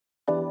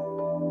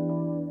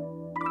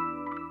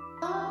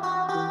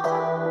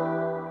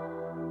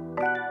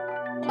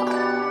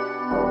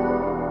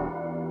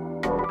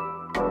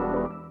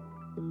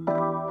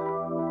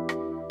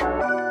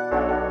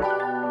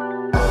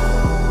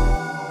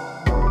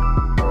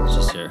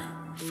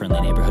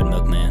friendly neighborhood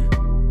milkman.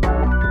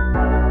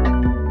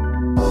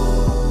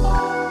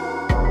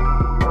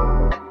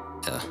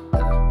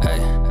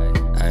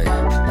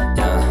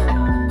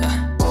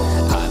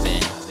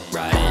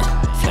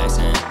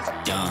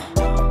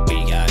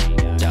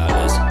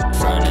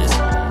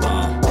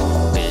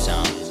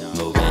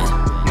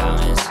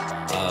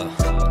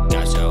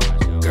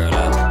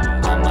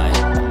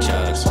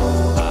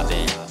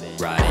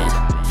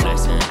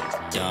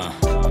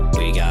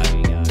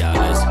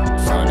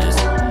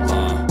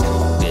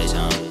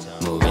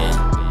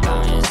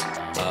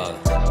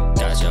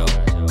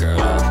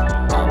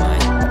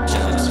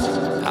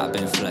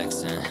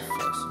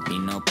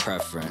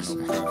 Preference.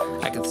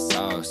 I got the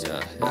sauce,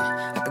 yeah.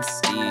 I got the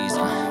steez,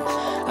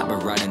 I've been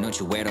riding, don't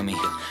you wait on me.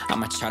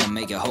 I'ma try to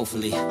make it,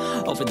 hopefully.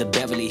 Over the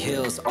Beverly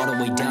Hills, all the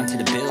way down to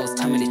the bills.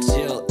 Tell me to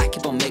chill, I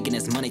keep on making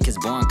this money, cause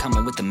boy, I'm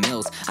coming with the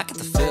mills. I got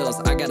the feels,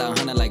 I got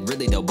 100 like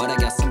really though, but I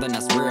got something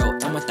that's real.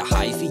 And with the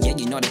hyphy, yeah,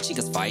 you know that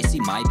chica's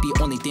spicy. Might be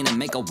only thing to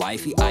make a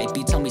wifey.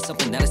 IP, tell me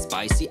something that is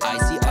spicy.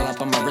 Icy, all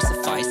up on my wrist of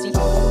feisty.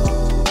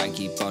 I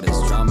keep all this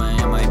drama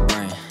in my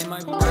brain.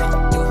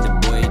 The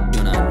boy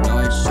do not know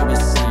it should be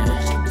saying.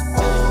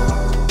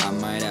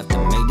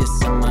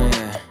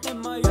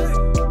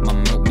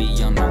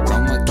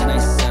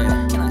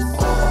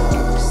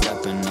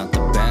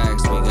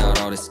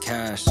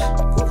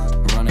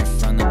 Running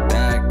from the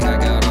back, I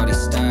got all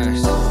these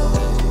stars.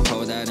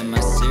 Pour that in my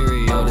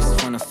cereal,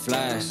 this one a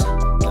flash.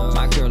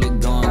 My girl is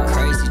going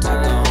crazy, took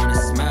her on a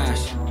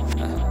smash.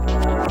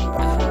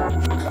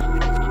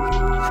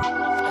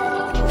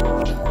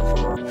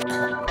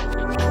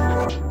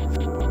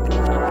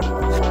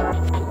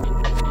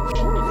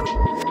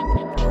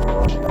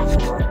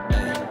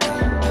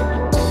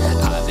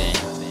 I've been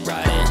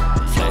riding,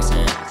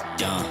 flexing,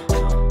 young.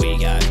 We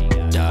got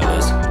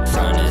dollars,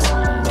 front is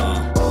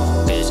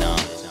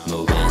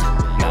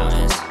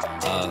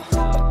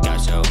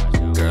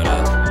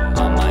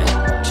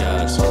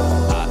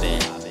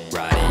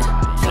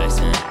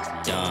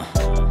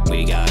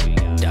we got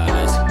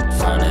dollars,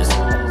 front is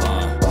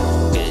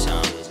bitch,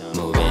 I'm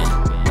moving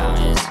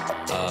mountains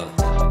up.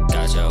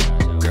 Got your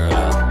girl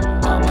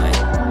up on my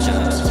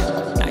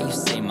chucks. Now you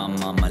say my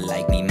mama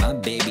like me, my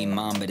baby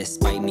mom, but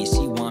despite me,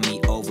 she want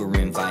me over,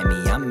 invite me.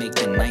 I make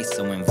the night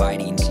so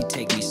inviting, she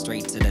take me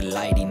straight to the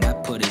lighting. I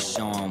put a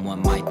show on what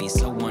might be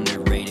so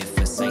wondering.